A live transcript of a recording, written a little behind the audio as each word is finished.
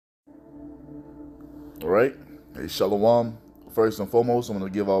All right. Hey, Shalom. First and foremost, I'm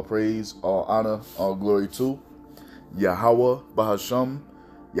going to give all praise, all honor, all glory to Yahweh Bahasham,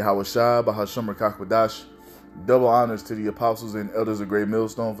 Yahweh Shai Bahasham Rakakwadash. Double honors to the apostles and elders of Great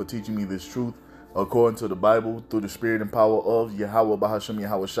Millstone for teaching me this truth according to the Bible through the spirit and power of Yahweh Bahasham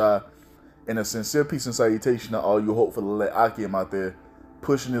Yahweh Shai. And a sincere peace and salutation to all you hopeful elect Akim out there,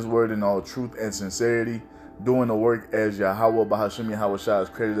 pushing his word in all truth and sincerity, doing the work as Yahweh Bahasham Yahweh Shai has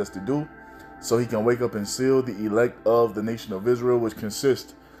created us to do, so he can wake up and seal the elect of the nation of Israel, which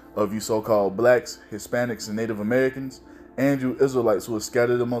consists of you so-called blacks, Hispanics, and Native Americans, and you Israelites who are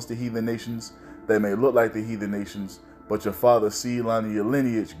scattered amongst the heathen nations that may look like the heathen nations, but your father's seed line of your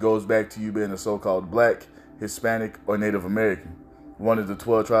lineage goes back to you being a so-called black, Hispanic, or Native American, one of the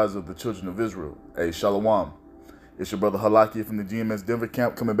 12 tribes of the children of Israel. Hey, Shalom. It's your brother Halaki from the GMS Denver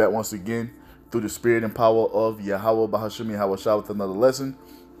camp, coming back once again through the spirit and power of Yahweh Bahasham Yahweh Shai with another lesson.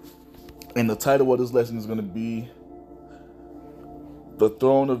 And the title of this lesson is going to be The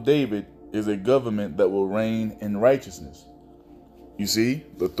Throne of David is a Government that will reign in righteousness. You see,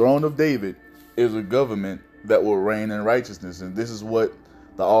 the throne of David is a government that will reign in righteousness. And this is what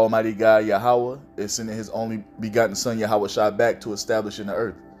the Almighty God Yahweh is sending his only begotten son Yahweh Shai back to establish in the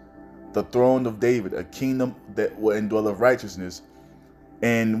earth. The throne of David, a kingdom that will indwell of righteousness.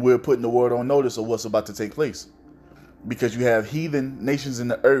 And we're putting the word on notice of what's about to take place. Because you have heathen nations in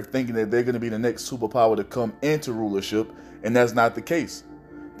the earth thinking that they're going to be the next superpower to come into rulership, and that's not the case.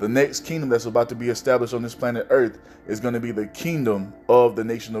 The next kingdom that's about to be established on this planet Earth is going to be the kingdom of the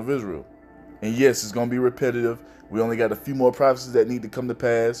nation of Israel. And yes, it's going to be repetitive. We only got a few more prophecies that need to come to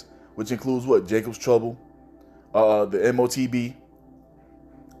pass, which includes what? Jacob's trouble, the MOTB,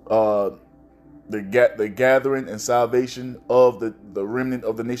 the gathering and salvation of the remnant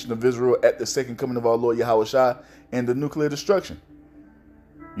of the nation of Israel at the second coming of our Lord Yahweh Shai, and the nuclear destruction.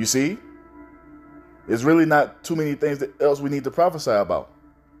 You see, there's really not too many things that else we need to prophesy about.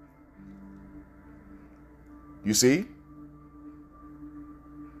 You see,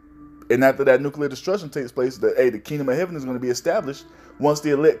 and after that nuclear destruction takes place, the kingdom of heaven is going to be established once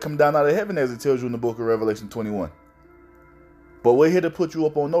the elect come down out of heaven, as it tells you in the book of Revelation 21. But we're here to put you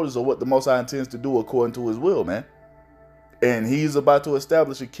up on notice of what the Most High intends to do according to his will, man. And he's about to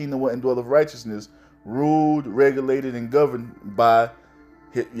establish a kingdom where indwell of righteousness, ruled, regulated, and governed by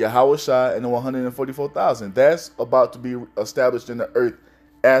Yahweh Shai and the 144,000. That's about to be established in the earth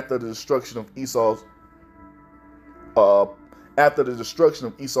after the destruction of Esau's power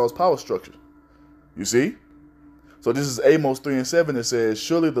structure. You see? So this is Amos 3:7. It says,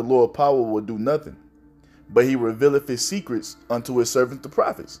 "Surely the Lord power will do nothing, but he revealeth his secrets unto his servants the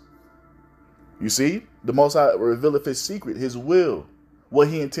prophets." You see? The Most High revealeth his secret, his will, what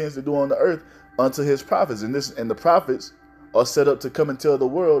he intends to do on the earth unto his prophets. And the prophets are set up to come and tell the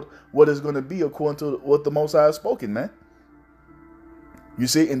world what is going to be according to what the Most High has spoken, man. You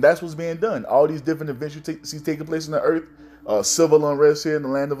see? And that's what's being done. All these different events you see taking place on the earth, civil unrest here in the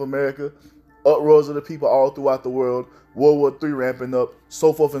land of America, uproars of the people all throughout the world, World War III ramping up,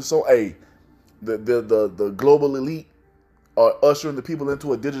 so forth and so on. The global elite are ushering the people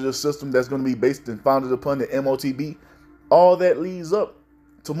into a digital system that's going to be based and founded upon the MOTB. All that leads up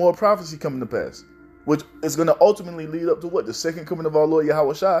to more prophecy coming to pass, which is going to ultimately lead up to what? The second coming of our Lord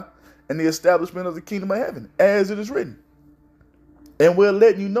Yahweh Shai and the establishment of the kingdom of heaven, as it is written. And we're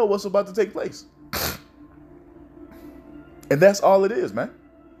letting you know what's about to take place. And that's all it is, man.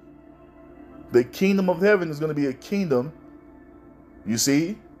 The kingdom of heaven is going to be a kingdom, you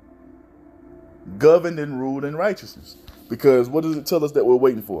see, governed and ruled in righteousness. Because what does it tell us that we're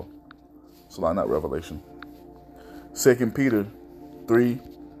waiting for? So not Revelation. 2 Peter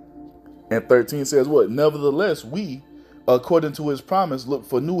 3:13 says what? "Nevertheless, we, according to his promise, look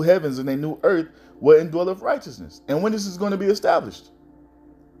for new heavens and a new earth wherein dwelleth righteousness." And when this is going to be established?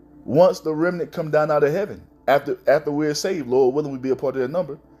 Once the remnant come down out of heaven. After we're saved, Lord willing, we be a part of that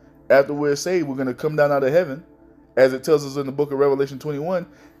number. After we're saved, we're going to come down out of heaven, as it tells us in the book of Revelation 21,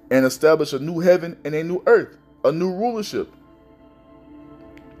 and establish a new heaven and a new earth, a new rulership,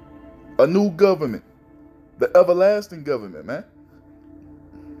 a new government, the everlasting government, man.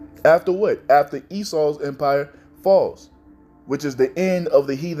 After what? After Esau's empire falls, which is the end of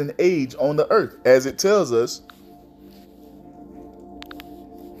the heathen age on the earth, as it tells us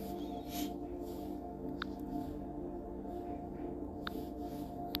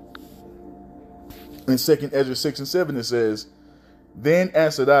in 2 Ezra 6:7. It says, "Then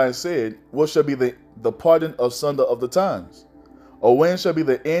answered I and said, what shall be the pardon of sunder of the times? Or when shall be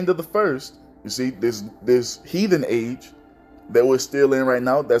the end of the first?" You see, this heathen age that we're still in right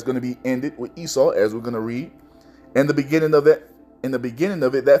now, that's going to be ended with Esau, as we're going to read. "And the beginning of that in the beginning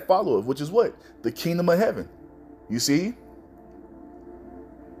of it that followeth, which is what? The kingdom of heaven. You see?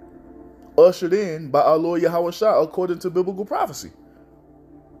 Ushered in by our Lord Yahawashi according to biblical prophecy.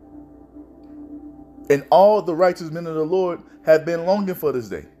 And all the righteous men of the Lord have been longing for this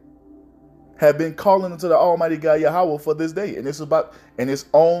day. Have been calling unto the Almighty God Yahweh for this day. And it's about, and it's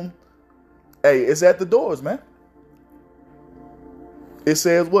on, hey, it's at the doors, man. It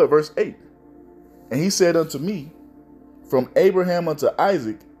says what? Verse 8. And he said unto me, from Abraham unto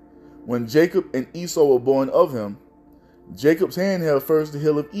Isaac, when Jacob and Esau were born of him, Jacob's hand held first the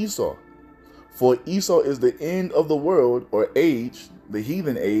heel of Esau. For Esau is the end of the world, or age, the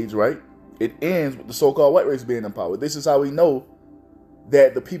heathen age, right? It ends with the so-called white race being in power. This is how we know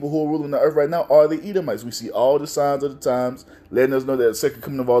that the people who are ruling the earth right now are the Edomites. We see all the signs of the times, letting us know that the second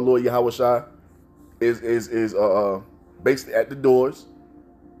coming of our Lord Yahawashi is basically at the doors.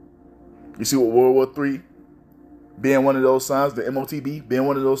 You see what World War III being one of those signs, the MOTB being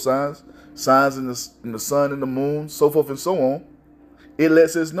one of those signs, signs in the sun and the moon, so forth and so on. It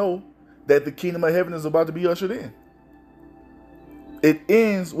lets us know that the kingdom of heaven is about to be ushered in. It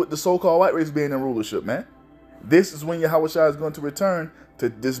ends with the so-called white race being in rulership, man. This is when Yahawashi is going to return to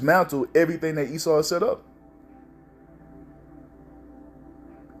dismantle everything that Esau has set up.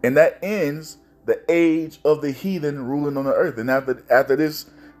 And that ends the age of the heathen ruling on the earth. And after this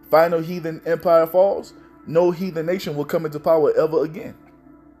final heathen empire falls, no heathen nation will come into power ever again.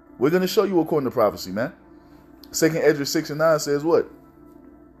 We're going to show you according to prophecy, man. 2 Esdras 6 and 9 says what?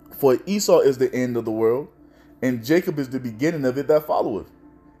 For Esau is the end of the world, and Jacob is the beginning of it that followeth.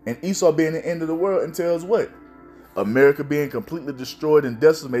 And Esau being the end of the world entails what? America being completely destroyed and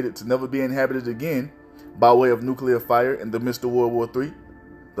decimated to never be inhabited again by way of nuclear fire in the midst of World War III.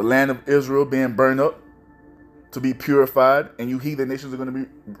 The land of Israel being burned up to be purified, and you heathen nations are going to be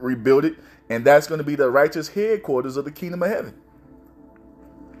rebuilt. And that's going to be the righteous headquarters of the kingdom of heaven.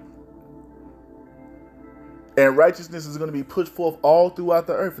 And righteousness is going to be pushed forth all throughout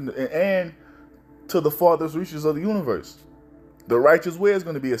the earth and to the farthest reaches of the universe. The righteous way is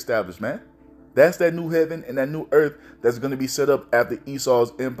going to be established, man. That's that new heaven and that new earth that's going to be set up after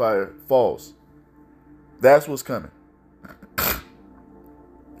Esau's empire falls. That's what's coming.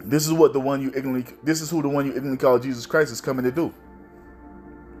 This is who the one you ignorantly call Jesus Christ is coming to do.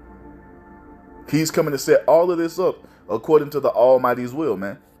 He's coming to set all of this up according to the Almighty's will,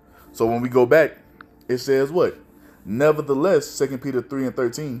 man. So when we go back, it says what? Nevertheless, 2 Peter 3 and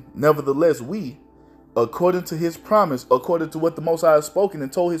 13, nevertheless, we, according to his promise, according to what the Most High has spoken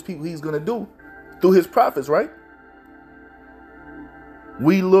and told his people he's going to do through his prophets, right?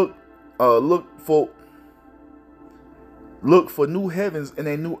 We look for new heavens and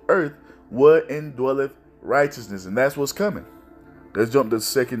a new earth wherein dwelleth righteousness. And that's what's coming. Let's jump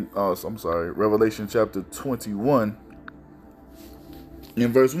to Revelation chapter 21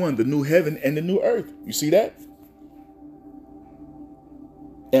 in verse 1, the new heaven and the new earth. You see that?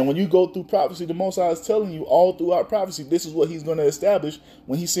 And when you go through prophecy, the Most High is telling you all throughout prophecy, this is what he's going to establish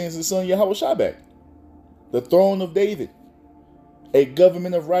when he sends his son Yahawashi back. The throne of David, a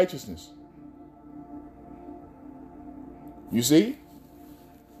government of righteousness. You see?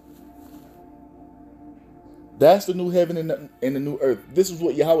 That's the new heaven and the new earth. This is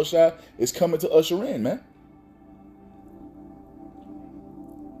what Yahawashi is coming to usher in, man.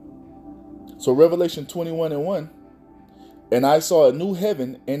 So Revelation 21 and 1. And I saw a new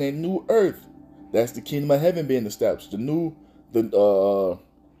heaven and a new earth. That's the kingdom of heaven being established. The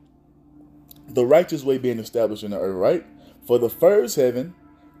righteous way being established in the earth, right? For the first heaven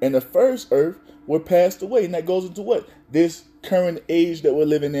and the first earth were passed away. And that goes into what? This current age that we're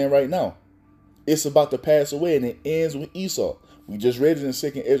living in right now. It's about to pass away, and it ends with Esau. We just read it in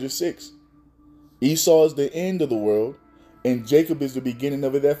 2 Esdras 6. Esau is the end of the world, and Jacob is the beginning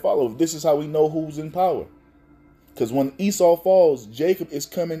of it that follows. This is how we know who's in power. Because when Esau falls, Jacob is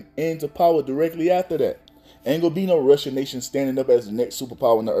coming into power directly after that. Ain't gonna be no Russian nation standing up as the next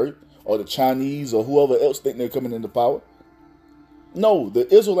superpower on the earth, or the Chinese, or whoever else think they're coming into power. No, the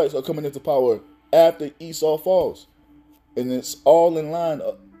Israelites are coming into power after Esau falls. And it's all in line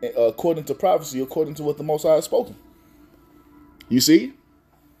according to prophecy, according to what the Most High has spoken. You see?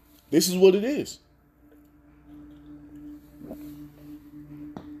 This is what it is.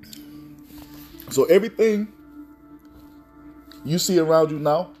 So everything you see around you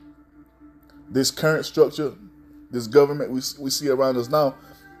now, this current structure, this government we see around us now,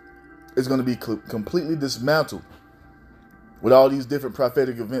 is going to be completely dismantled with all these different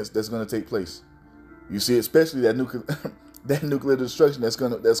prophetic events that's going to take place. You see, especially that nuclear destruction that's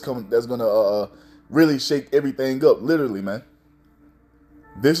gonna really shake everything up, literally, man.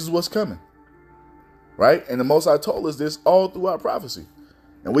 This is what's coming, right? And the Most High told us this all throughout prophecy.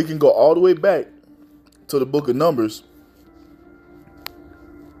 And we can go all the way back to the book of Numbers,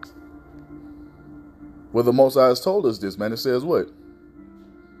 where the Most High has told us this, man. It says what?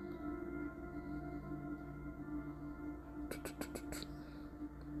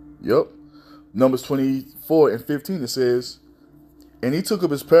 Yep. Numbers 24:15, it says, and he took up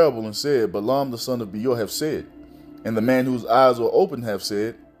his parable and said, Balaam the son of Beor have said, and the man whose eyes were opened have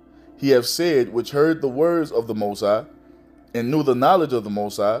said, he have said, which heard the words of the Most High, and knew the knowledge of the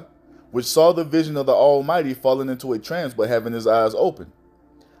Most High, which saw the vision of the Almighty falling into a trance, but having his eyes open.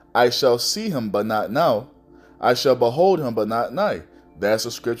 I shall see him, but not now. I shall behold him, but not nigh. That's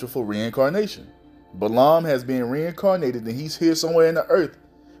a scripture for reincarnation. Balaam has been reincarnated, and he's here somewhere in the earth,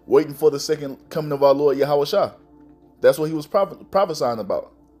 waiting for the second coming of our Lord Yahushua. That's what he was prophesying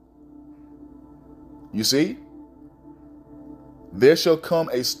about. You see? There shall come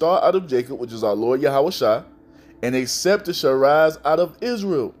a star out of Jacob, which is our Lord Yahushua, and a scepter shall rise out of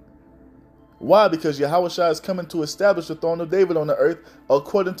Israel. Why? Because Yahushua is coming to establish the throne of David on the earth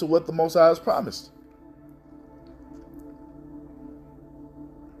according to what the Most High has promised.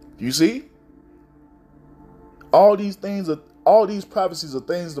 You see? All these prophecies are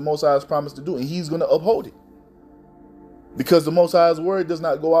things the Most High has promised to do, and he's going to uphold it. Because the Most High's word does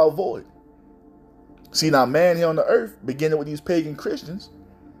not go out void. See, now man here on the earth, beginning with these pagan Christians,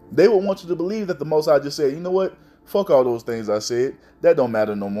 they would want you to believe that the Most High just said, you know what? Fuck all those things I said. That don't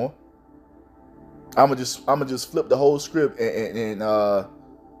matter no more. I'ma just flip the whole script and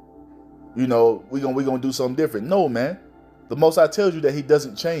you know, we gonna do something different. No, man. The Most High tells you that he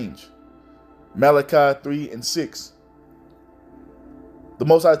doesn't change. Malachi 3:6. The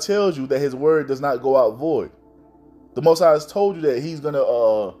Most High tells you that his word does not go out void. The Most High has told you that he's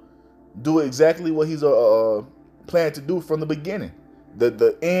gonna do exactly what he's planned to do from the beginning.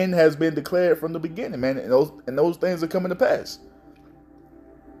 The end has been declared from the beginning, man, and those things are coming to pass.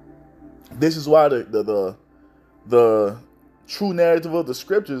 This is why the true narrative of the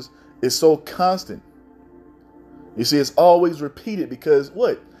scriptures is so constant. You see, it's always repeated because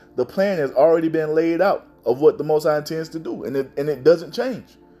what? The plan has already been laid out of what the Most High intends to do, and it doesn't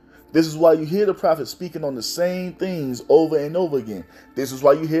change. This is why you hear the prophets speaking on the same things over and over again. This is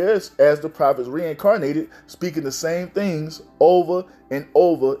why you hear us, as the prophets reincarnated, speaking the same things over and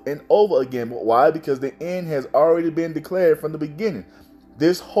over and over again. But why? Because the end has already been declared from the beginning.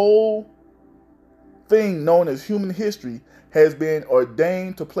 This whole thing known as human history has been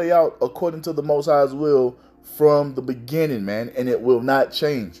ordained to play out according to the Most High's will from the beginning, man, and it will not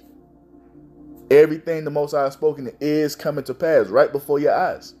change. Everything the Most High has spoken is coming to pass right before your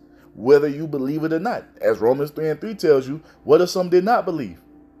eyes, whether you believe it or not. As Romans 3:3 tells you, what if some did not believe?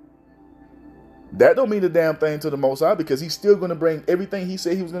 That don't mean a damn thing to the Most High, because he's still going to bring everything he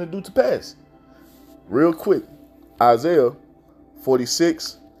said he was going to do to pass. Real quick, Isaiah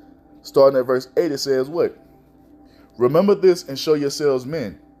 46, starting at verse 8, it says what? Remember this and show yourselves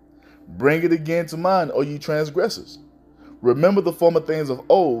men. Bring it again to mind, O ye transgressors. Remember the former things of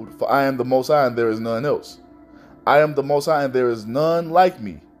old, for I am the Most High and there is none else. I am the Most High and there is none like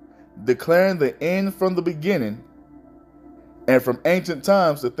me, declaring the end from the beginning, and from ancient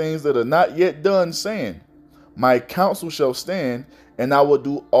times the things that are not yet done, saying, my counsel shall stand, and I will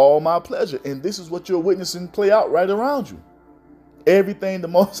do all my pleasure. And this is what you're witnessing play out right around you. Everything the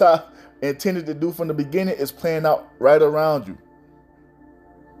Most High intended to do from the beginning is playing out right around you.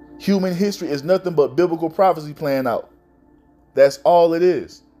 Human history is nothing but biblical prophecy playing out. That's all it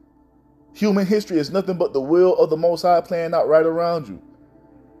is. Human history is nothing but the will of the Most High playing out right around you.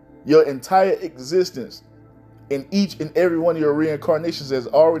 Your entire existence in each and every one of your reincarnations has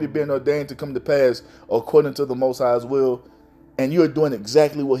already been ordained to come to pass according to the Most High's will, and you're doing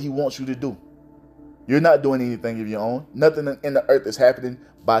exactly what he wants you to do. You're not doing anything of your own. Nothing in the earth is happening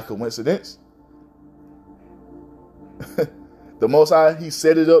by coincidence. The Most High, he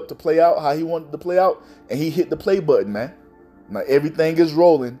set it up to play out how he wanted to play out, and he hit the play button, man. Now everything is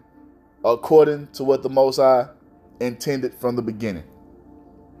rolling according to what the Most High intended from the beginning.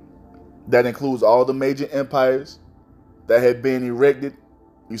 That includes all the major empires that had been erected,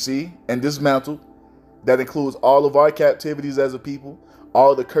 you see, and dismantled. That includes all of our captivities as a people,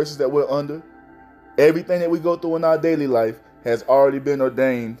 all the curses that we're under. Everything that we go through in our daily life has already been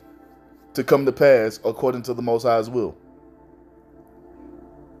ordained to come to pass according to the Most High's will.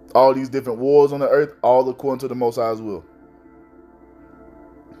 All these different wars on the earth, all according to the Most High's will.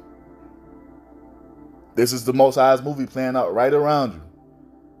 This is the Most High's movie playing out right around you.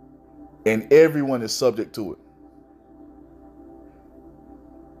 And everyone is subject to it.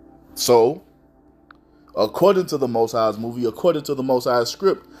 So, according to the Most High's movie, according to the Most High's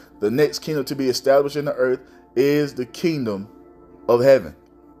script, the next kingdom to be established in the earth is the kingdom of heaven,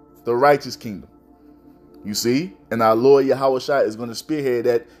 the righteous kingdom. You see? And our Lord Yahushua is going to spearhead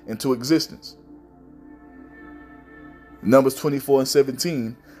that into existence. Numbers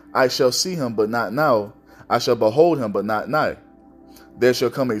 24:17, I shall see him, but not now. I shall behold him, but not nigh. There shall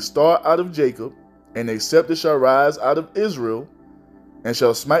come a star out of Jacob, and a scepter shall rise out of Israel, and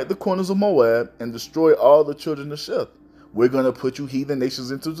shall smite the corners of Moab, and destroy all the children of Sheth. We're going to put you heathen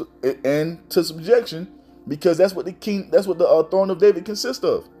nations into subjection, because that's what the throne of David consists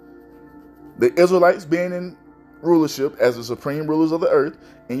of. The Israelites being in rulership as the supreme rulers of the earth,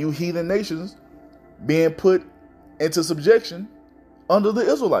 and you heathen nations being put into subjection under the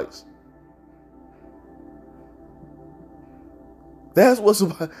Israelites. That's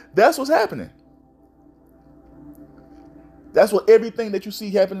what's happening. That's what everything that you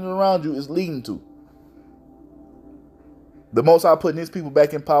see happening around you is leading to. The Most High putting his people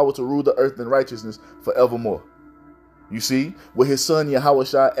back in power to rule the earth in righteousness forevermore. You see, with his son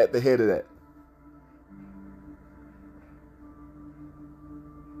Yahushua at the head of that.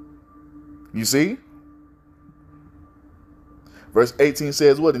 You see? Verse 18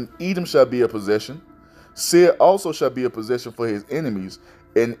 says, what? And Edom shall be a possession. Seir also shall be a possession for his enemies.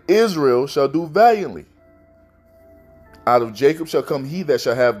 And Israel shall do valiantly. Out of Jacob shall come he that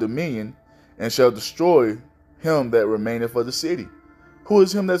shall have dominion, and shall destroy him that remaineth for the city. Who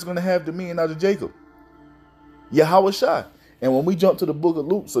is him that's going to have dominion out of Jacob? Yahushua. And when we jump to the book of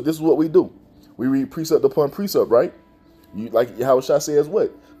Luke, so this is what we do. We read precept upon precept, right? Like Yahushua says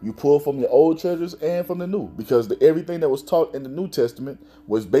what? You pull from your old treasures and from the new. Because everything that was taught in the New Testament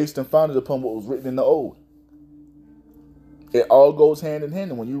was based and founded upon what was written in the Old. It all goes hand in hand.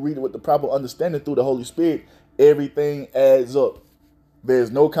 And when you read it with the proper understanding through the Holy Spirit, everything adds up.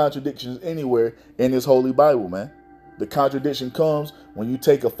 There's no contradictions anywhere in this Holy Bible, man. The contradiction comes when you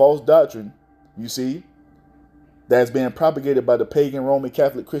take a false doctrine, you see, that's being propagated by the pagan Roman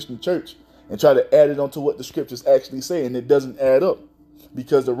Catholic Christian Church, and try to add it onto what the scriptures actually say, and it doesn't add up.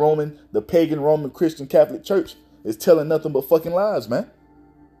 Because the pagan Roman Christian Catholic Church is telling nothing but fucking lies, man.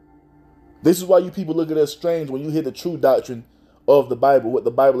 This is why you people look at us strange when you hear the true doctrine of the Bible, what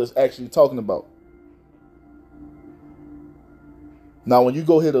the Bible is actually talking about. Now, when you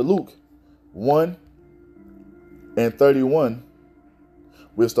go here to Luke 1:31,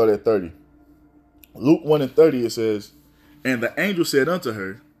 we'll start at 30. Luke 1:30, it says, and the angel said unto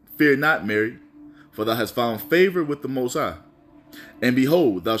her, fear not, Mary, for thou hast found favor with the Most High. And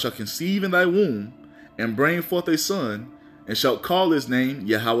behold, thou shalt conceive in thy womb, and bring forth a son, and shalt call his name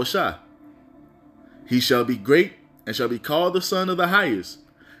Yahushua. He shall be great, and shall be called the Son of the Highest.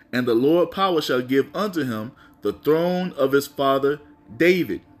 And the Lord power shall give unto him the throne of his father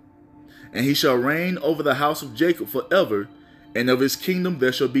David. And he shall reign over the house of Jacob forever, and of his kingdom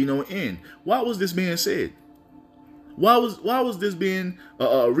there shall be no end. Why was this being said? Why was this being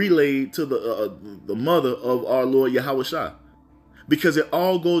relayed to the mother of our Lord Yahushua? Because it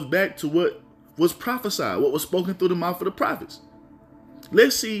all goes back to what was prophesied, what was spoken through the mouth of the prophets.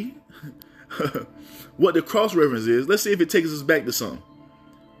 Let's see what the cross reference is. Let's see if it takes us back to something.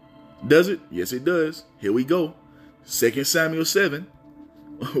 Does it? Yes, it does. Here we go. 2 Samuel 7.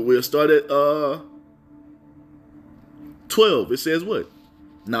 We'll start at 12. It says what?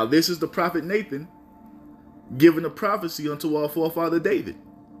 Now this is the prophet Nathan giving a prophecy unto our forefather David.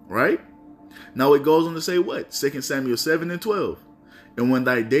 Right? Now it goes on to say what? 2 Samuel 7:12. And when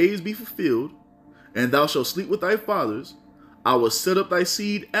thy days be fulfilled, and thou shalt sleep with thy fathers, I will set up thy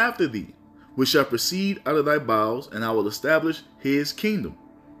seed after thee, which shall proceed out of thy bowels, and I will establish his kingdom.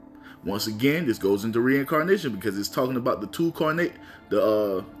 Once again, this goes into reincarnation because it's talking about the two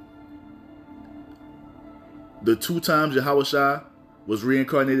times Yahushua was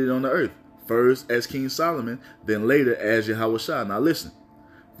reincarnated on the earth. First as King Solomon, then later as Yahushua. Now listen,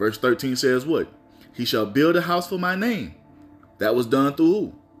 verse 13 says what? He shall build a house for my name. That was done through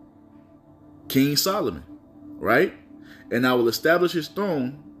who? King Solomon, right? And I will establish his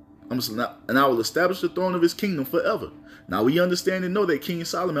throne. And I will establish the throne of his kingdom forever. Now we understand and know that King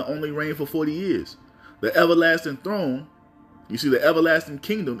Solomon only reigned for 40 years. The everlasting throne, you see, the everlasting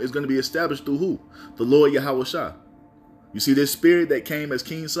kingdom is going to be established through who? The Lord Yahushua. You see, this spirit that came as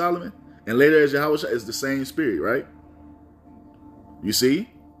King Solomon and later as Yahushua is the same spirit, right? You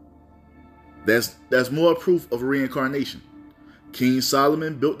see? That's more proof of reincarnation. King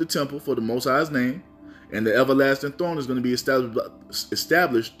Solomon built the temple for the Most High's name, and the everlasting throne is going to be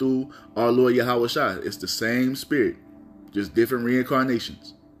established through our Lord Yahushua. It's the same spirit, just different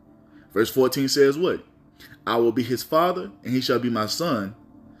reincarnations. Verse 14 says what? I will be his father, and he shall be my son.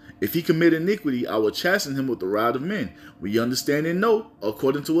 If he commit iniquity, I will chasten him with the rod of men. We understand and know,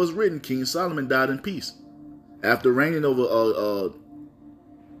 according to what's written, King Solomon died in peace after reigning over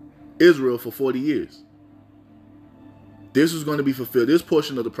Israel for 40 years. This was going to be fulfilled. This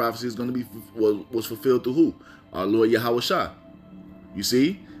portion of the prophecy is going to be was fulfilled through who? Our Lord Yahawashi. You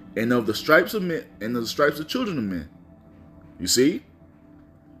see? And of the stripes of men, and of the stripes of children of men. You see?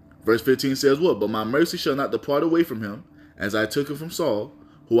 Verse 15 says what? But my mercy shall not depart away from him, as I took it from Saul,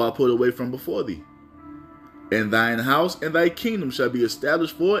 who I put away from before thee. And thine house and thy kingdom shall be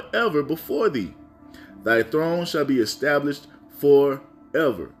established forever before thee. Thy throne shall be established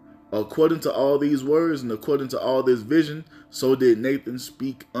forever. According to all these words and according to all this vision, so did Nathan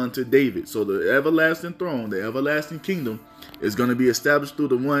speak unto David. So the everlasting throne, the everlasting kingdom is going to be established through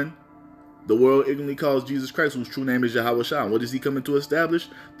the one the world ignorantly calls Jesus Christ, whose true name is Yahawashi. What is he coming to establish?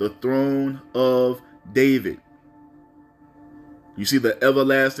 The throne of David. You see, the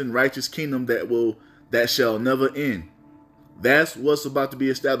everlasting righteous kingdom that shall never end. That's what's about to be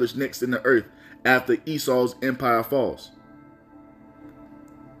established next in the earth after Esau's empire falls.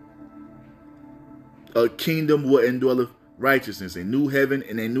 A kingdom will endure righteousness, a new heaven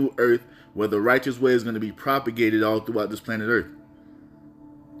and a new earth where the righteous way is going to be propagated all throughout this planet Earth.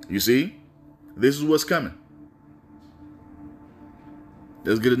 You see? This is what's coming.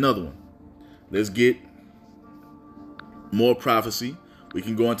 Let's get another one. Let's get more prophecy. We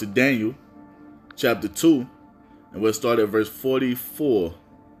can go into Daniel chapter 2 and we'll start at verse 44.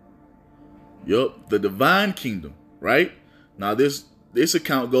 Yup, the divine kingdom, right? Now this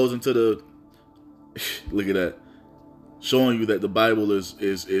account goes into the look at that, showing you that the Bible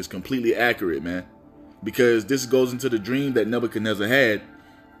is completely accurate, man. Because this goes into the dream that Nebuchadnezzar had,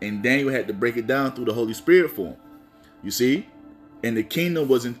 and Daniel had to break it down through the Holy Spirit for him. You see? And the kingdom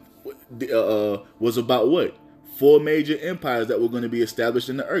was about what? 4 major empires that were going to be established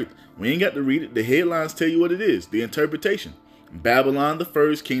in the earth. We ain't got to read it. The headlines tell you what it is. The interpretation. Babylon, the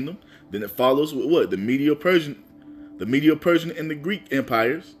first kingdom. Then it follows with what? The Medo-Persian and the Greek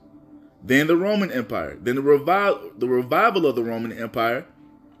empires. Then the Roman Empire. Then the revival of the Roman Empire.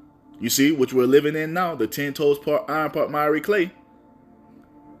 You see, which we're living in now. The 10 toes, part iron, part miry clay.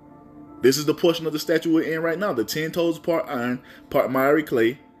 This is the portion of the statue we're in right now. The 10 toes, part iron, part miry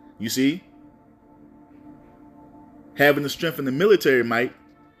clay. You see? Having the strength and the military might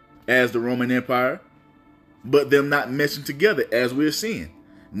as the Roman Empire. But them not meshing together as we're seeing.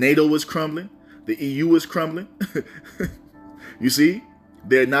 NATO is crumbling. The EU is crumbling. You see?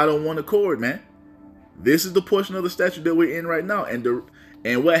 They're not on one accord, man. This is the portion of the statue that we're in right now.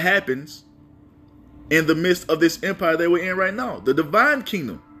 And what happens in the midst of this empire that we're in right now? The divine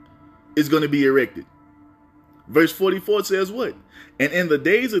kingdom is going to be erected. Verse 44 says what? And in the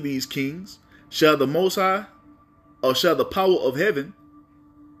days of these kings shall the Most High, or shall the power of heaven,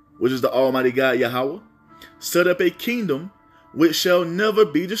 which is the Almighty God Yahweh, set up a kingdom which shall never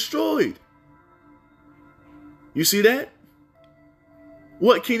be destroyed. You see that?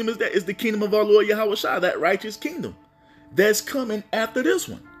 What kingdom is that? It's the kingdom of our Lord Yahawashi, that righteous kingdom that's coming after this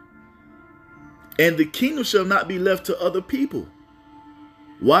one. And the kingdom shall not be left to other people.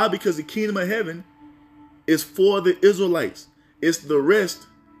 Why? Because the kingdom of heaven is for the Israelites. It's the rest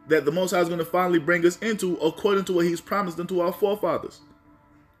that the Most High is going to finally bring us into according to what he's promised unto our forefathers.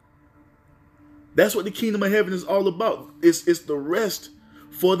 That's what the kingdom of heaven is all about. It's the rest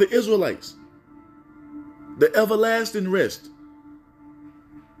for the Israelites. The everlasting rest.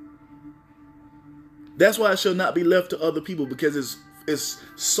 That's why it shall not be left to other people, because it's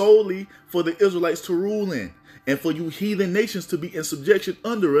solely for the Israelites to rule in, and for you heathen nations to be in subjection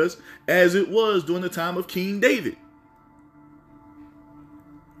under us, as it was during the time of King David.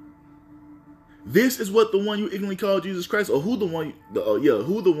 This is what the one you ignorantly call Jesus Christ, or who the one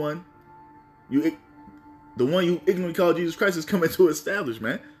you ignorantly call Jesus Christ is coming to establish,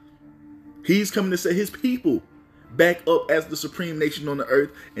 man. He's coming to set his people back up as the supreme nation on the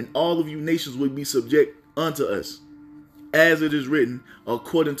earth, and all of you nations will be subject unto us, as it is written,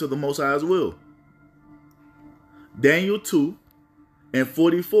 according to the Most High's will. Daniel 2 and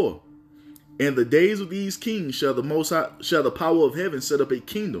 44. In the days of these kings shall the power of heaven set up a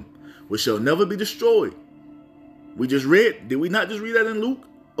kingdom which shall never be destroyed. We just read, did we not just read that in Luke?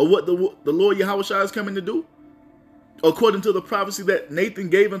 Or what the Lord Yahawashi is coming to do? According to the prophecy that Nathan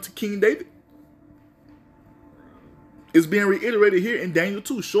gave unto King David. It's being reiterated here in Daniel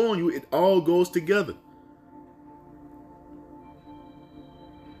 2, showing you it all goes together.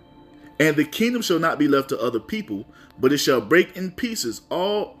 And the kingdom shall not be left to other people, but it shall break in pieces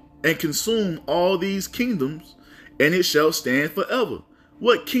all and consume all these kingdoms, and it shall stand forever.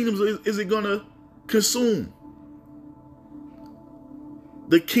 What kingdoms is it going to consume?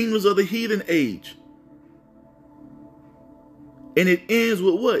 the kingdoms of the heathen age. And it ends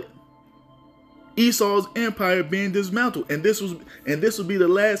with what? Esau's empire being dismantled. And this will be the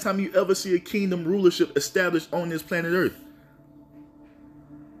last time you ever see a kingdom rulership established on this planet Earth.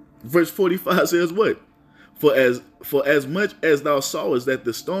 Verse 45 says what? For as much as thou sawest that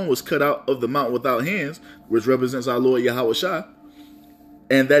the stone was cut out of the mount without hands, which represents our Lord Yahushua,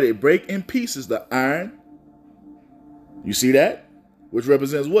 and that it break in pieces the iron, you see that? Which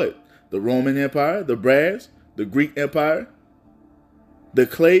represents what? The Roman Empire, the brass, the Greek Empire, the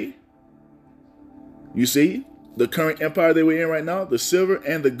clay. You see? The current empire that we're in right now, the silver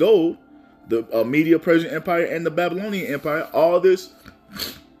and the gold, the Medo-Persian Empire and the Babylonian Empire, all these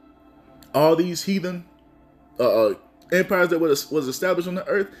heathen empires that was established on the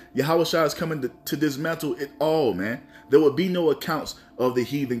earth, Yahushua is coming to dismantle it all, man. There will be no accounts of the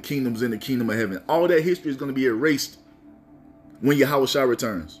heathen kingdoms in the kingdom of heaven. All that history is going to be erased when Yahushua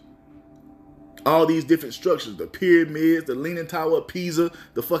returns. All these different structures, the pyramids, the Leaning Tower of Pisa,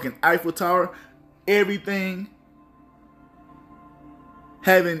 the fucking Eiffel Tower, everything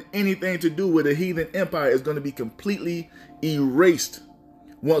having anything to do with a heathen empire is going to be completely erased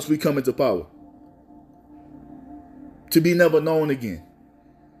once we come into power, to be never known again.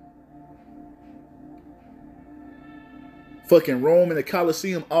 Fucking Rome and the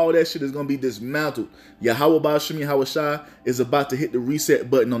Colosseum, all that shit is going to be dismantled. Yahweh Ba'ashem Yahushua is about to hit the reset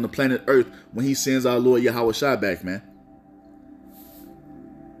button on the planet Earth when he sends our Lord Yahushua back, man.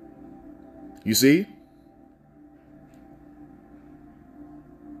 You see?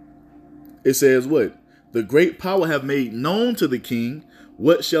 It says what? The great power have made known to the king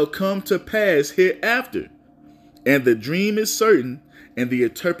what shall come to pass hereafter. And the dream is certain, and the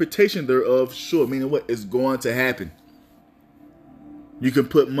interpretation thereof sure. Meaning what is going to happen. You can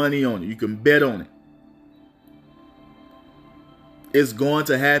put money on it. You can bet on it. It's going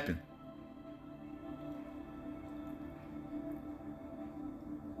to happen.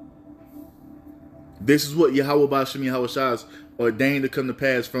 This is what Yahweh Ba'ashem Yahushua has ordained to come to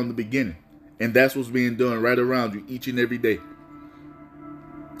pass from the beginning. And that's what's being done right around you each and every day.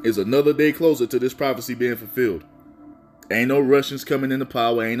 Is another day closer to this prophecy being fulfilled. Ain't no Russians coming into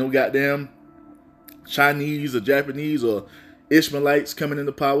power. Ain't no goddamn Chinese or Japanese or Ishmaelites coming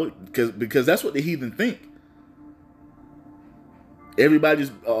into power. Because that's what the heathen think.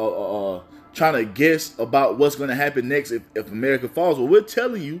 Everybody's trying to guess about what's going to happen next if America falls. Well, we're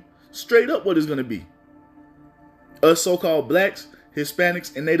telling you straight up what it's going to be. Us so-called blacks,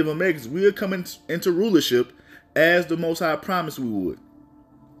 Hispanics, and Native Americans, we are coming into rulership as the Most High promised we would.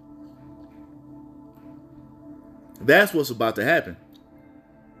 That's what's about to happen.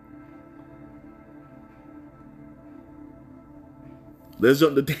 Let's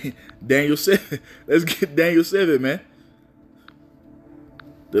jump to Daniel 7. Let's get Daniel 7, man.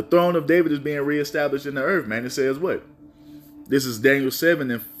 The throne of David is being reestablished in the earth, man. It says what? This is Daniel 7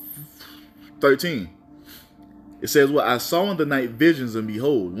 and 13. It says, well, I saw in the night visions, and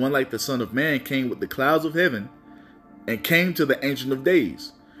behold, one like the Son of Man came with the clouds of heaven and came to the Ancient of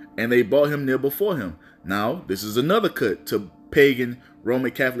Days, and they brought him near before him. Now, this is another cut to pagan Roman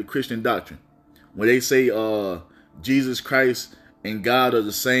Catholic Christian doctrine. When they say Jesus Christ and God are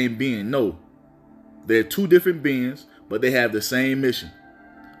the same being. No, they're two different beings, but they have the same mission.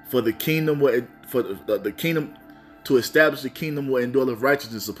 For the kingdom, for the kingdom, to establish the kingdom will endure of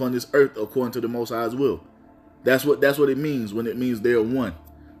righteousness upon this earth according to the Most High's will. That's what it means when it means they're one.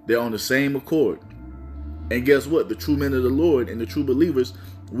 They're on the same accord. And guess what? The true men of the Lord and the true believers,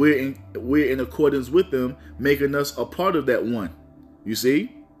 we're in accordance with them, making us a part of that one. You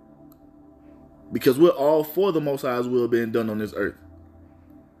see? Because we're all for the Most High's will being done on this earth.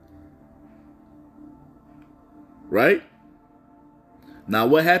 Right? Now,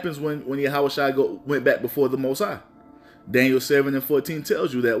 what happens when Yahushua went back before the Most High? Daniel 7 and 14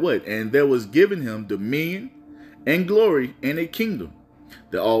 tells you that what? And there was given him dominion and glory and a kingdom,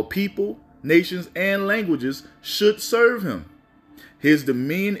 that all people, nations, and languages should serve him. His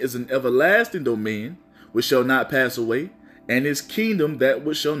dominion is an everlasting dominion which shall not pass away, and his kingdom that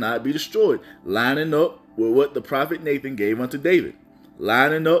which shall not be destroyed. Lining up with what the prophet Nathan gave unto David.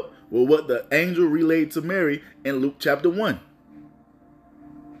 Lining up with what the angel relayed to Mary in Luke chapter 1.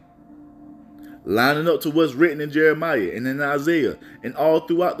 Lining up to what's written in Jeremiah and in Isaiah and all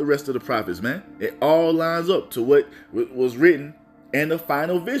throughout the rest of the prophets, man. It all lines up to what was written in the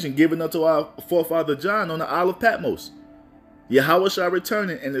final vision given unto our forefather John on the Isle of Patmos. Yahushua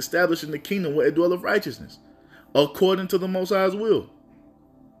returning and establishing the kingdom where it dwelleth righteousness, according to the Most High's will.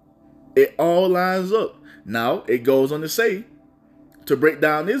 It all lines up. Now, it goes on to say, to break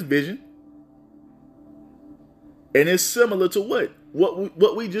down this vision, And it's similar to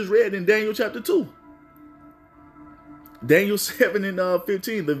what we just read in Daniel chapter 2. Daniel 7 and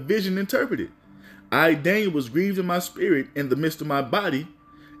 15, the vision interpreted. I, Daniel, was grieved in my spirit in the midst of my body,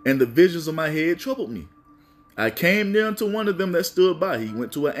 and the visions of my head troubled me. I came near unto one of them that stood by. He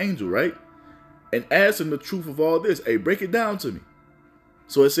went to an angel, right? And asked him the truth of all this. Hey, break it down to me.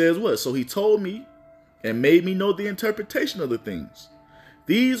 So it says what? So he told me and made me know the interpretation of the things.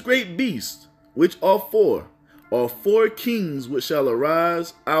 These great beasts, which are four kings which shall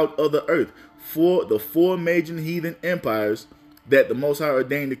arise out of the earth, for the four major heathen empires that the Most High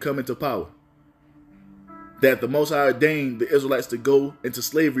ordained to come into power. That the Most High ordained the Israelites to go into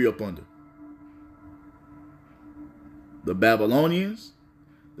slavery up under. The Babylonians,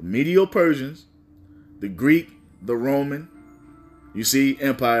 the Medo-Persians, the Greek, the Roman, you see,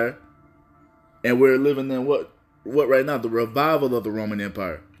 empire. And we're living in what right now? The revival of the Roman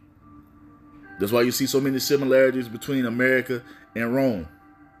Empire. That's why you see so many similarities between America and Rome.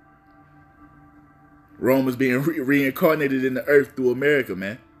 Rome is being reincarnated in the earth through America,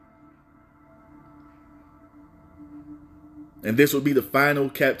 man. And this will be the final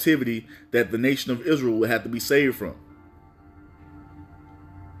captivity that the nation of Israel will have to be saved from.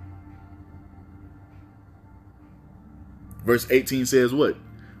 Verse 18 says what?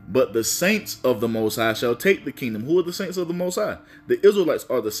 But the saints of the Most High shall take the kingdom. Who are the saints of the Most High? The Israelites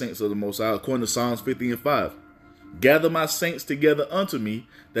are the saints of the Most High, according to Psalms 50 and 5. Gather my saints together unto me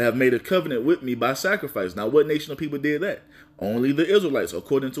that have made a covenant with me by sacrifice. Now, what nation of people did that? Only the Israelites,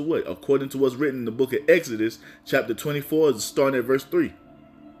 according to what? According to what's written in the book of Exodus, chapter 24, starting at verse 3.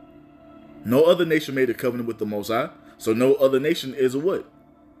 No other nation made a covenant with the Most High, so no other nation is a what?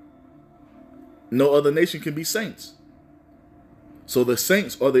 No other nation can be saints. So the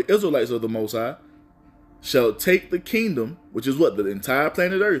saints or the Israelites of the Most High shall take the kingdom, which is what? The entire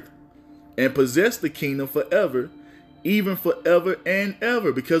planet Earth, and possess the kingdom forever, even forever and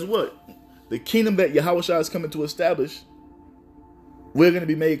ever. Because what? The kingdom that Yahushua is coming to establish, we're going to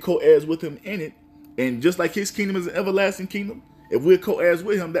be made co-heirs with him in it. And just like his kingdom is an everlasting kingdom, if we're co-heirs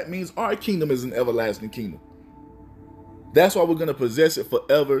with him, that means our kingdom is an everlasting kingdom. That's why we're going to possess it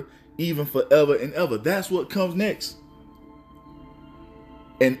forever, even forever and ever. That's what comes next.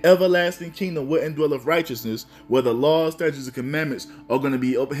 An everlasting kingdom wherein dwelleth righteousness, where the laws, statutes, and commandments are going to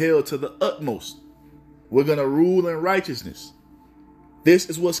be upheld to the utmost. We're going to rule in righteousness. This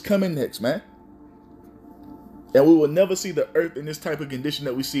is what's coming next, man. And we will never see the earth in this type of condition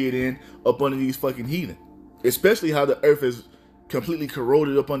that we see it in up under these fucking heathen. Especially how the earth is completely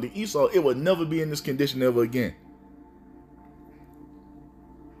corroded up under Esau. It will never be in this condition ever again.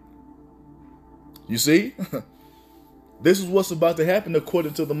 You see? This is what's about to happen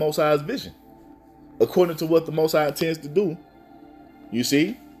according to the Most High's vision. According to what the Most High intends to do. You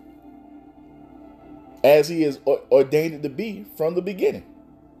see? As he has ordained it to be from the beginning.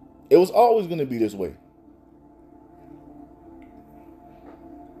 It was always going to be this way.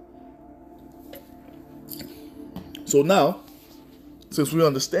 So now, since we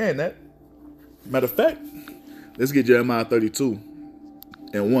understand that, matter of fact, let's get Jeremiah 32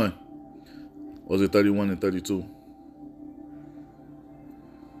 and 1. Or was it 31 and 32?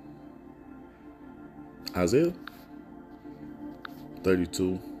 Isaiah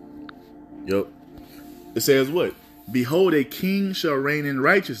 32. Yep. It says what? Behold, a king shall reign in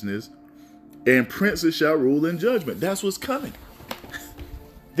righteousness, and princes shall rule in judgment. That's what's coming.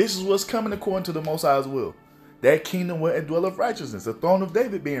 This is what's coming according to the Most High's will. That kingdom where dwelleth righteousness, the throne of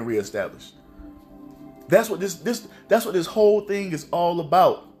David being reestablished. That's what this whole thing is all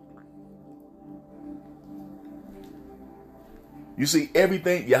about. You see,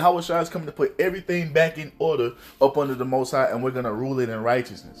 everything, Yahushua is coming to put everything back in order up under the Most High, and we're going to rule it in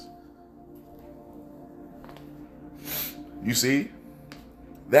righteousness. You see?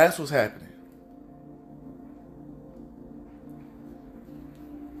 That's what's happening.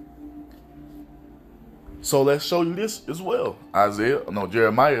 So let's show you this as well.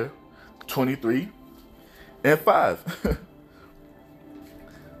 Jeremiah 23 and 5.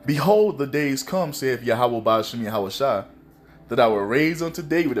 Behold, the days come, saith Yahweh Ba'ashem Yahushua, that I will raise unto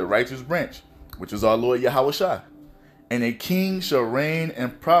David a righteous branch, which is our Lord Yahushua. And a king shall reign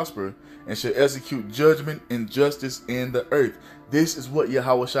and prosper, and shall execute judgment and justice in the earth. This is what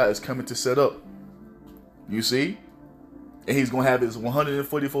Yahushua is coming to set up. You see? And he's going to have his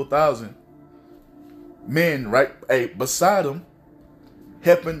 144,000 men right beside him,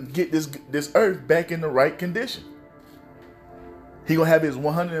 helping get this earth back in the right condition. He's going to have his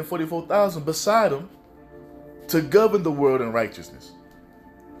 144,000 beside him to govern the world in righteousness.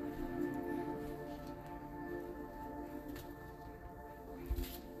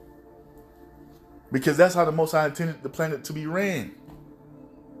 Because that's how the Most High intended the planet to be ran.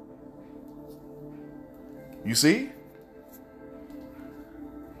 You see?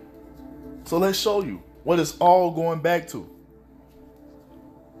 So let's show you what it's all going back to.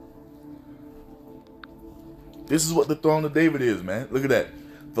 This is what the throne of David is, man. Look at that.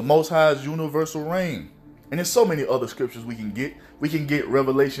 The Most High's universal reign. And there's so many other scriptures we can get. We can get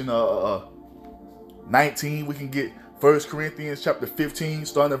Revelation 19. We can get 1 Corinthians chapter 15,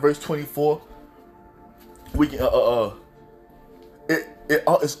 starting at verse 24. We can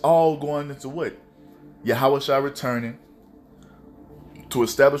it's all going into what? Yahushua returning to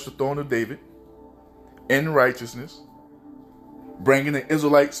establish the throne of David in righteousness, bringing the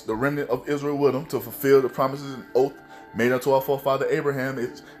Israelites, the remnant of Israel, with him to fulfill the promises and oath made unto our forefather Abraham.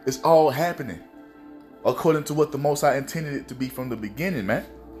 It's all happening according to what the Most High intended it to be from the beginning, man.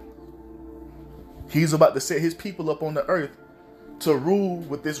 He's about to set his people up on the earth to rule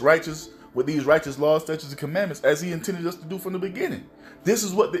with these righteous laws, statutes, and commandments as he intended us to do from the beginning. This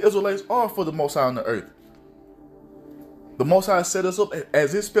is what the Israelites are for the Most High on the earth. The Most High set us up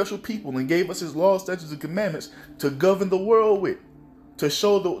as his special people and gave us his laws, statutes, and commandments to govern the world with, to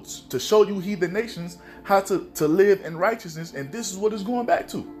show you heathen nations how to live in righteousness. And this is what it's going back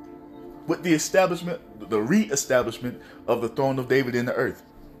to, with the establishment, the re-establishment of the throne of David in the earth.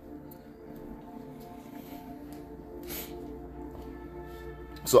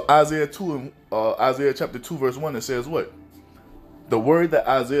 So Isaiah chapter 2 verse 1, it says what? The word that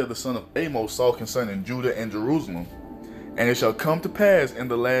Isaiah the son of Amos saw concerning Judah and Jerusalem. And it shall come to pass in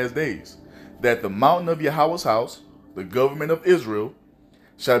the last days that the mountain of Yahweh's house, the government of Israel,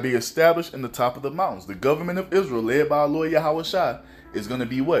 shall be established in the top of the mountains. The government of Israel, led by our Lord Yahushua, is going to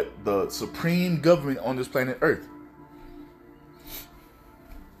be what? The supreme government on this planet Earth.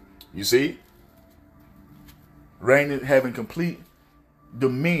 You see? Reigning, having complete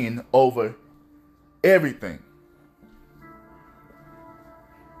dominion over everything.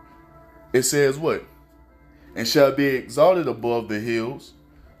 It says what? And shall be exalted above the hills,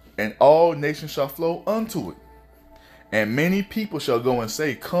 and all nations shall flow unto it. And many people shall go and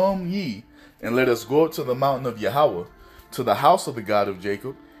say, Come ye, and let us go up to the mountain of Yahweh, to the house of the God of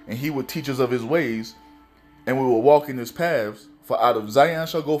Jacob, and he will teach us of his ways, and we will walk in his paths. For out of Zion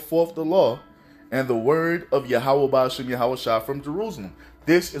shall go forth the law, and the word of Yahweh Ba'ashem Yahushua from Jerusalem.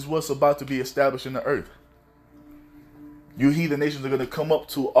 This is what's about to be established in the earth. You heathen nations are going to come up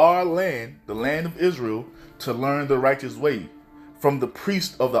to our land, the land of Israel, to learn the righteous way from the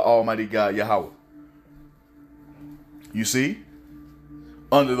priest of the Almighty God, Yahweh. You see?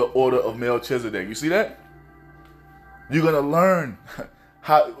 Under the order of Melchizedek. You see that? You're going to learn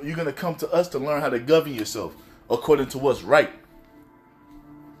how, you're going to come to us to learn how to govern yourself according to what's right.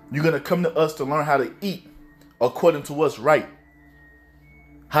 You're going to come to us to learn how to eat according to what's right.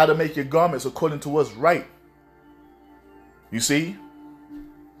 How to make your garments according to what's right. You see?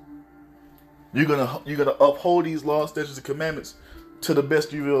 You're gonna uphold these laws, statutes, and commandments to the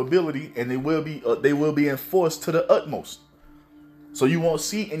best of your ability, and they will be enforced to the utmost. So you won't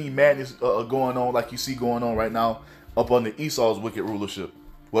see any madness going on like you see going on right now up under Esau's wicked rulership,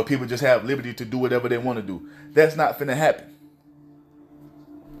 where people just have liberty to do whatever they want to do. That's not finna happen.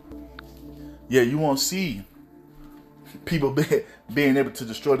 Yeah, you won't see people being able to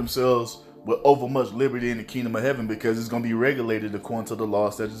destroy themselves with overmuch liberty in the kingdom of heaven, because it's going to be regulated according to the law,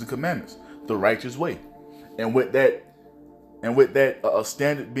 statutes, and commandments, the righteous way. And with that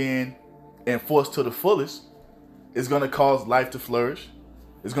standard being enforced to the fullest, it's going to cause life to flourish.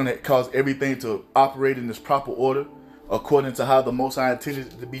 It's going to cause everything to operate in this proper order according to how the Most High intended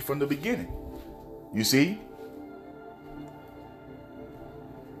it to be from the beginning. You see?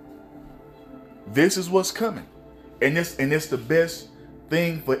 This is what's coming. And it's the best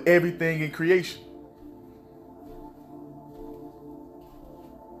thing for everything in creation.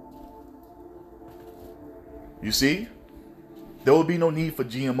 You see? There will be no need for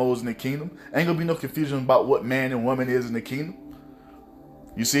GMOs in the kingdom. Ain't gonna be no confusion about what man and woman is in the kingdom.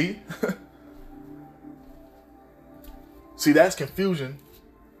 You see? See, that's confusion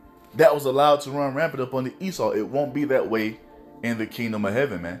that was allowed to run rampant up under Esau. It won't be that way in the kingdom of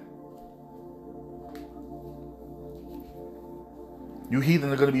heaven, man. You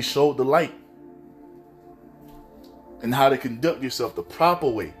heathen are going to be showed the light and how to conduct yourself the proper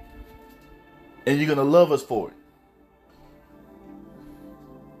way. And you're going to love us for it.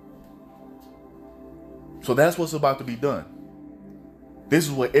 So that's what's about to be done. This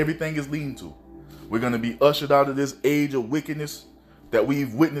is what everything is leading to. We're going to be ushered out of this age of wickedness that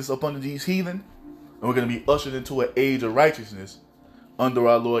we've witnessed up under these heathen. And we're going to be ushered into an age of righteousness under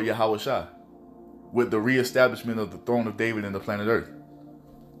our Lord Yahushua, with the reestablishment of the throne of David in the planet Earth.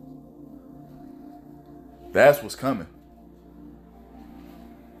 That's what's coming.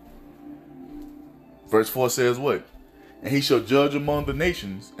 Verse 4 says what? And he shall judge among the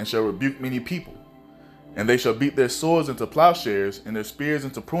nations, and shall rebuke many people. And they shall beat their swords into plowshares, and their spears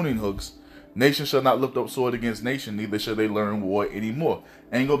into pruning hooks. Nation shall not lift up sword against nation, neither shall they learn war anymore.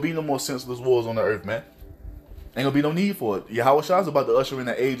 Ain't gonna be no more senseless wars on the earth, man. Ain't gonna be no need for it. Yahweh Shah is about to usher in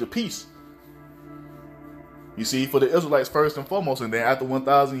the age of peace. You see, for the Israelites first and foremost, and then after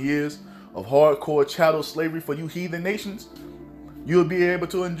 1,000 years of hardcore chattel slavery for you heathen nations, you'll be able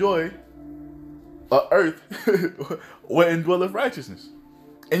to enjoy a earth wherein dwelleth righteousness.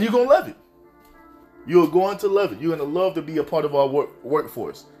 And you're gonna love it. You're going to love it. You're going to love to be a part of our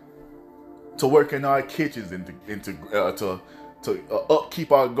workforce, to work in our kitchens and to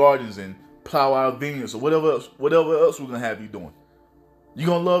upkeep our gardens and plow our vineyards or whatever else we're going to have you doing. You're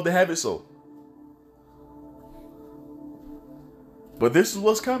going to love to have it so. But this is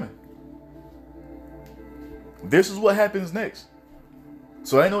what's coming. This is what happens next.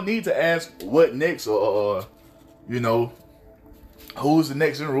 So ain't no need to ask what next or who's the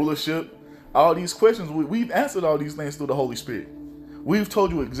next in rulership. All these questions, we've answered all these things through the Holy Spirit. We've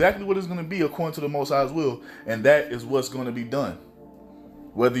told you exactly what it's going to be according to the Most High's will, and that is what's going to be done,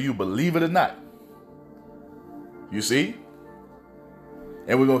 whether you believe it or not. You see?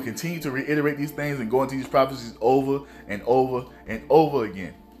 And we're going to continue to reiterate these things and go into these prophecies over and over and over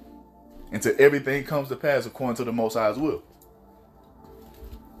again until everything comes to pass according to the Most High's will.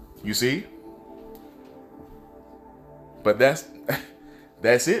 You see? But that's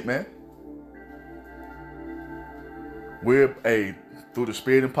it, man. We're through the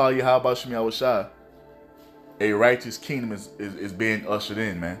Spirit and power of Yahweh Shem Yahweh Shai, a righteous kingdom is being ushered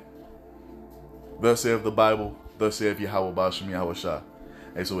in, man. Thus saith the Bible, thus saith Yahweh Shem Yahweh Shai.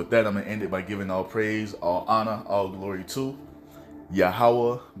 And so with that, I'm going to end it by giving all praise, all honor, all glory to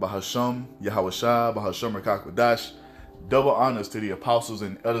Yahweh Bahasham, Yahweh Shai, Bahasham Rakakwadash. Double honors to the apostles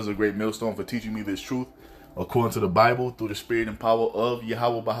and elders of Great Millstone for teaching me this truth according to the Bible through the Spirit and power of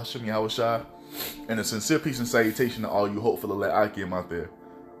Yahweh Bahasham Yahweh Shai. And a sincere peace and salutation to all you hopeful elect Akim out there,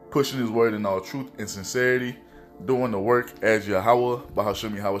 pushing his word in all truth and sincerity, doing the work as Yahweh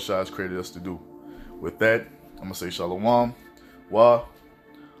Bahasham Yahweh Shai has created us to do. With that, I'm going to say Shalom, Wa,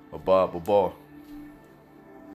 Abba, Baba.